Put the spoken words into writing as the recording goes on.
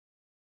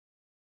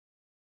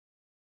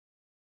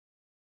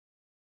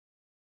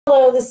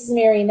Hello, this is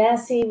Mary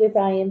Nasi with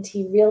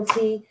IMT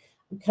Realty.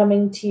 I'm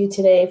coming to you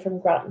today from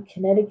Groton,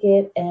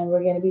 Connecticut, and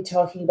we're going to be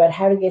talking about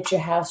how to get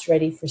your house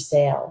ready for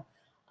sale.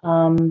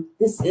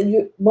 Most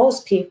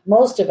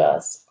of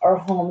us, our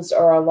homes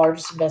are our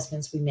largest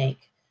investments we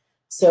make.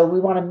 So we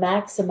want to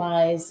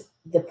maximize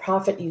the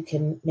profit you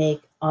can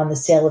make on the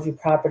sale of your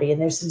property.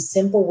 And there's some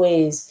simple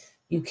ways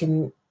you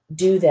can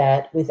do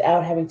that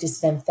without having to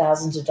spend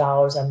thousands of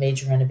dollars on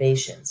major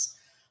renovations.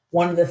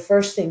 One of the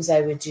first things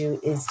I would do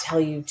is tell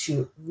you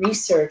to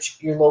research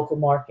your local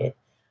market.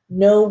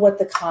 Know what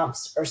the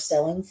comps are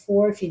selling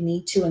for. If you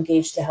need to,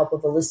 engage the help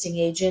of a listing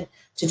agent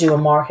to do a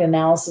market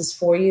analysis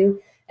for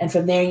you. And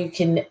from there, you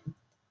can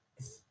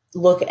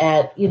look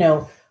at,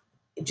 do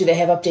they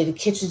have updated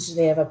kitchens? Do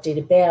they have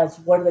updated baths?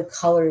 What are the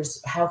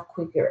colors? How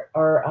quick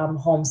are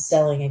homes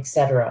selling,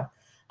 etc.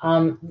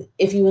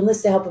 If you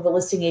enlist the help of a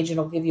listing agent,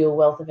 it'll give you a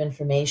wealth of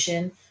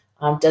information.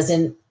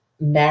 Doesn't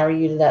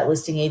marry you to that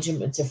listing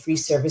agent. It's a free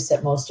service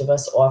that most of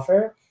us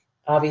offer,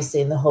 obviously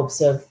in the hopes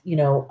of,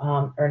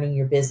 earning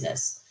your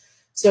business.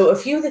 So a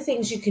few of the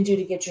things you can do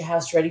to get your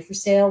house ready for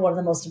sale. One of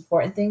the most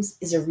important things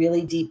is a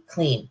really deep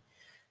clean.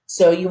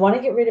 So you want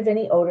to get rid of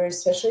any odors,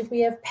 especially if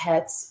we have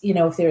pets,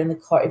 if they're in the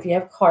car, if you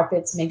have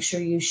carpets, make sure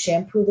you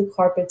shampoo the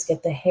carpets,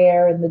 get the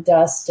hair and the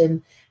dust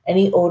and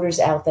any odors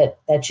out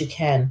that you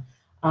can.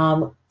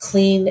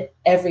 Clean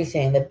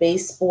everything, the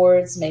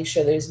baseboards, make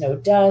sure there's no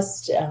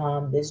dust,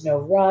 there's no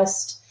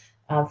rust.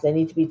 If they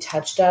need to be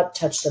touched up,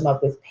 touch them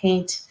up with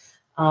paint,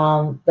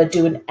 but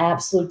do an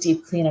absolute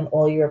deep clean on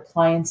all your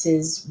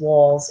appliances,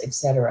 walls,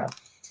 etc.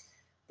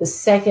 The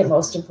second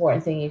most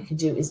important thing you can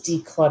do is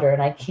declutter,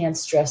 and I can't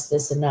stress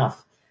this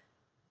enough.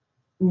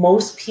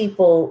 Most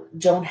people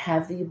don't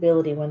have the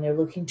ability when they're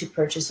looking to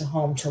purchase a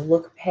home to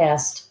look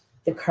past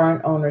the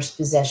current owner's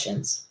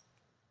possessions.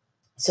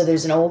 So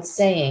there's an old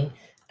saying,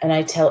 and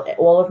I tell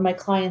all of my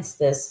clients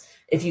this: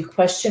 if you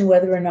question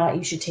whether or not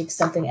you should take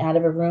something out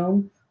of a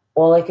room,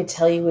 all I could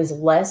tell you is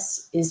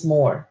less is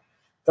more.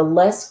 The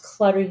less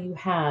clutter you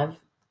have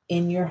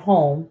in your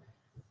home,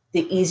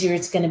 the easier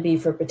it's going to be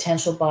for a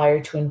potential buyer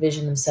to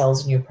envision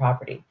themselves in your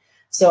property.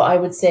 So I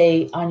would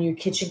say on your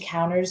kitchen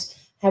counters,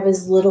 have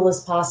as little as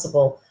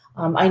possible.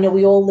 I know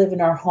we all live in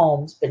our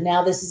homes, but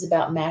now this is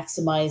about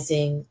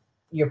maximizing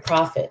your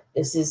profit.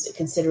 This is,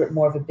 consider it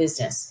more of a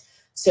business.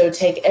 So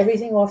take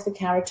everything off the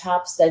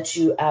countertops that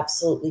you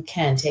absolutely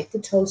can. Take the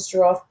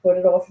toaster off, put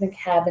it off in a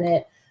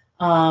cabinet.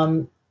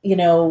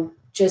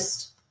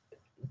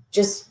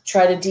 Just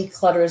try to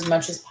declutter as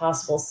much as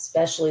possible,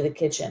 especially the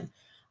kitchen.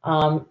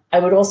 I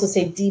would also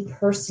say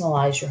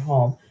depersonalize your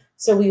home.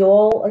 So we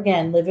all,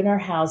 again, live in our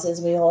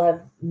houses. We all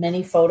have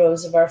many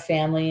photos of our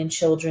family and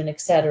children,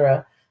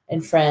 etc.,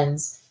 and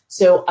friends.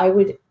 So I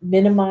would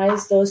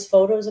minimize those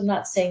photos. I'm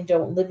not saying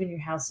don't live in your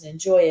house and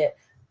enjoy it,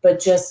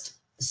 but just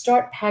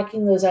start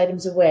packing those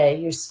items away.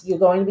 You're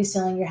going to be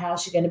selling your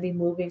house. You're going to be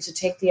moving. So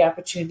take the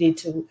opportunity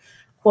to,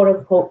 quote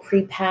unquote,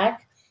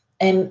 pre-pack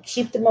and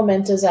keep the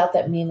mementos out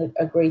that mean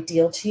a great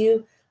deal to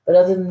you. But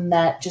other than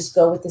that, just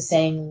go with the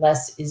saying,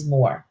 less is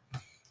more.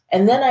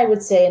 And then I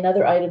would say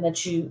another item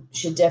that you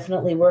should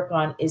definitely work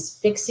on is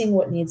fixing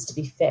what needs to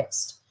be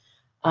fixed.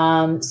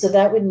 So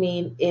that would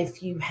mean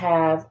if you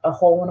have a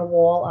hole in a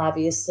wall,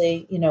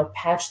 obviously,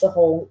 patch the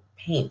hole,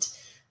 paint.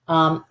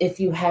 If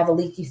you have a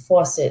leaky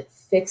faucet,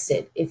 fix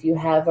it. If you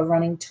have a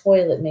running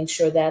toilet, make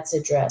sure that's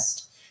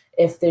addressed.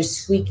 If there's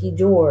squeaky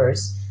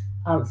doors,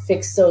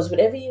 fix those.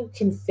 Whatever you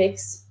can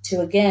fix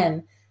to,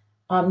 again,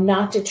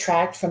 not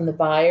detract from the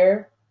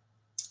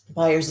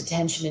buyer's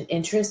attention and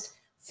interest,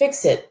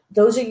 fix it.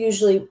 Those are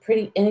usually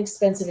pretty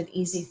inexpensive and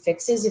easy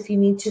fixes. If you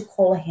need to,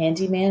 call a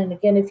handyman. And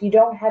again, if you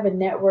don't have a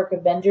network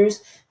of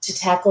vendors to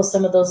tackle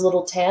some of those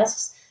little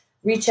tasks,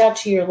 reach out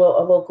to your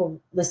a local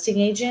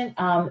listing agent.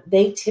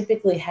 They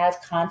typically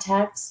have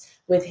contacts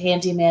with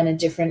handyman and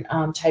different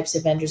types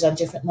of vendors on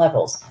different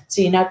levels.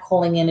 So you're not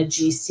calling in a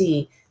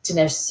GC to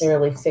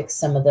necessarily fix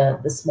some of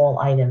the small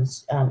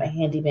items. A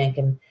handyman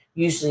can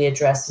usually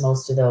address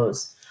most of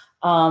those.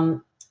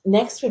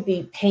 Next would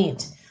be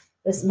paint.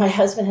 My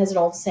husband has an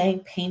old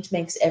saying, paint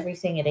makes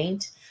everything it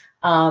ain't.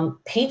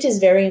 Paint is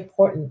very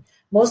important.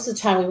 Most of the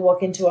time we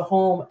walk into a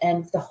home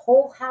and if the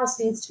whole house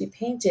needs to be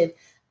painted,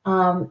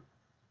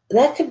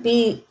 that could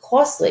be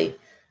costly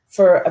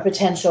for a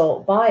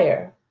potential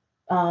buyer.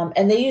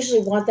 And they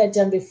usually want that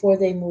done before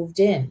they moved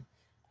in,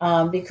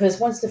 because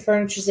once the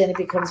furniture's in, it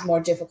becomes more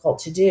difficult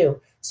to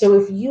do. So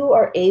if you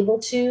are able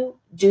to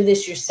do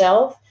this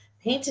yourself,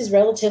 paint is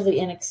relatively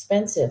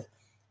inexpensive.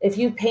 If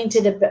you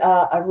painted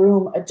a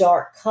room a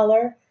dark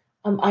color,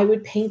 I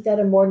would paint that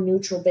a more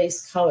neutral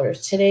base color.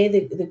 Today,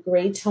 the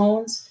gray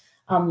tones,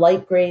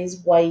 light grays,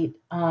 white,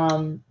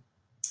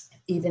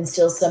 even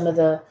still some of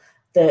the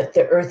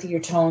earthier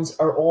tones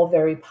are all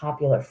very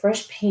popular.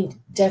 Fresh paint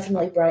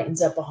definitely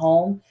brightens up a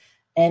home,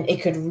 and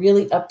it could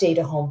really update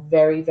a home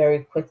very,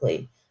 very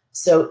quickly.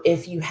 So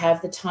if you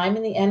have the time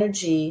and the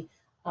energy,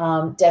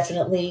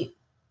 definitely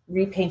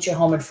repaint your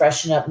home and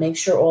freshen up. Make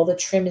sure all the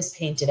trim is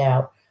painted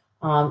out.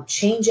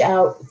 Change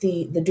out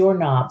the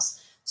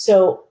doorknobs.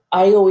 So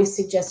I always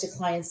suggest to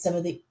clients some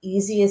of the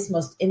easiest,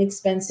 most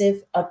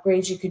inexpensive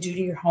upgrades you could do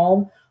to your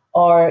home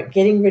are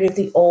getting rid of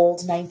the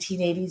old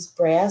 1980s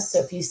brass. So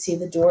if you see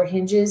the door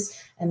hinges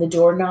and the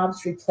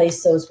doorknobs,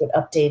 replace those with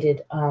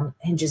updated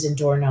hinges and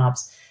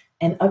doorknobs,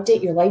 and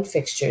update your light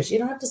fixtures. You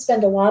don't have to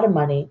spend a lot of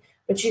money,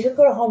 but you can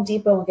go to Home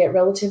Depot and get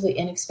relatively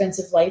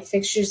inexpensive light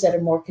fixtures that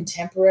are more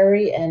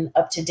contemporary and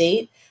up to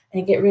date,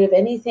 and get rid of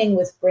anything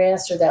with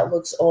brass or that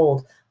looks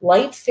old.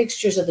 Light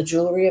fixtures are the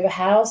jewelry of a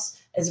house,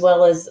 as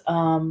well as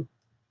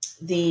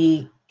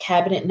the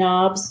cabinet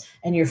knobs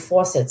and your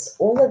faucets.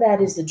 All of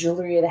that is the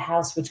jewelry of the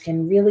house, which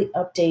can really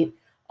update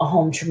a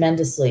home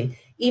tremendously.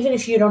 Even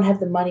if you don't have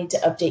the money to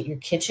update your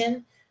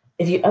kitchen,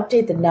 if you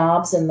update the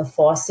knobs and the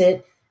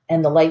faucet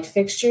and the light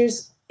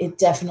fixtures, it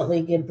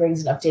definitely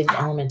brings an updated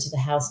element to the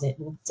house, and it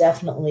will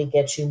definitely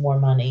get you more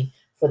money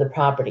for the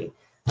property.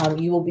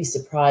 You will be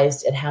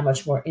surprised at how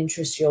much more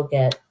interest you'll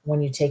get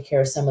when you take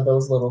care of some of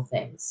those little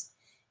things.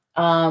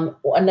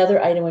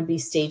 Another item would be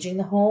staging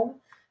the home.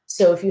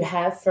 So if you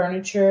have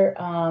furniture,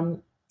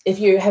 if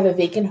you have a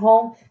vacant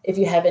home, if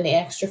you have any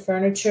extra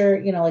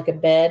furniture, like a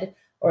bed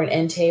or an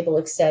end table,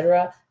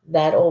 etc.,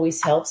 that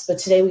always helps. But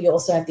today we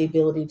also have the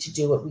ability to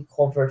do what we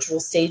call virtual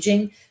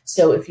staging.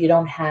 So if you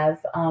don't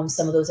have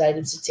some of those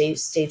items to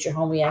stage your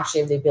home, we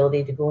actually have the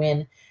ability to go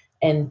in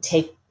and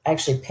take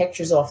actually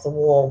pictures off the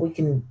wall. We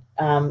can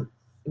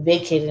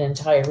vacate an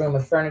entire room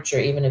of furniture,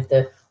 even if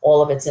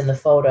all of it's in the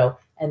photo,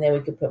 and then we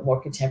could put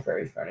more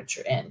contemporary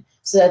furniture in.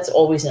 So that's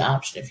always an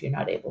option if you're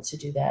not able to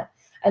do that.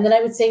 And then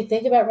I would say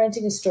think about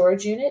renting a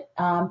storage unit,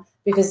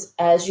 because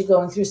as you're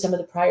going through some of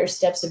the prior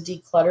steps of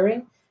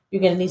decluttering,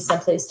 you're going to need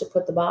someplace to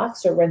put the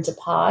box, or rent a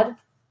pod,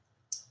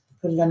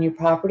 put it on your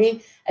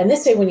property. And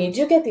this way, when you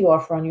do get the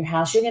offer on your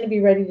house, you're going to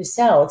be ready to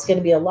sell. It's going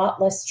to be a lot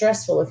less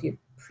stressful if you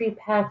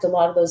pre-packed a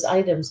lot of those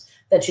items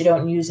that you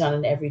don't use on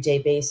an everyday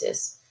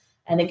basis.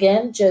 And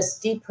again,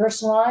 just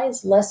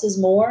depersonalize, less is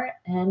more,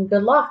 and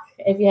good luck.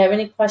 If you have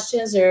any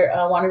questions or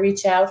want to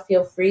reach out,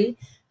 feel free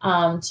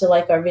to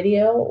like our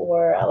video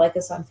or like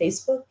us on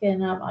Facebook,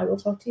 and I will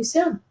talk to you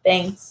soon.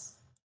 Thanks.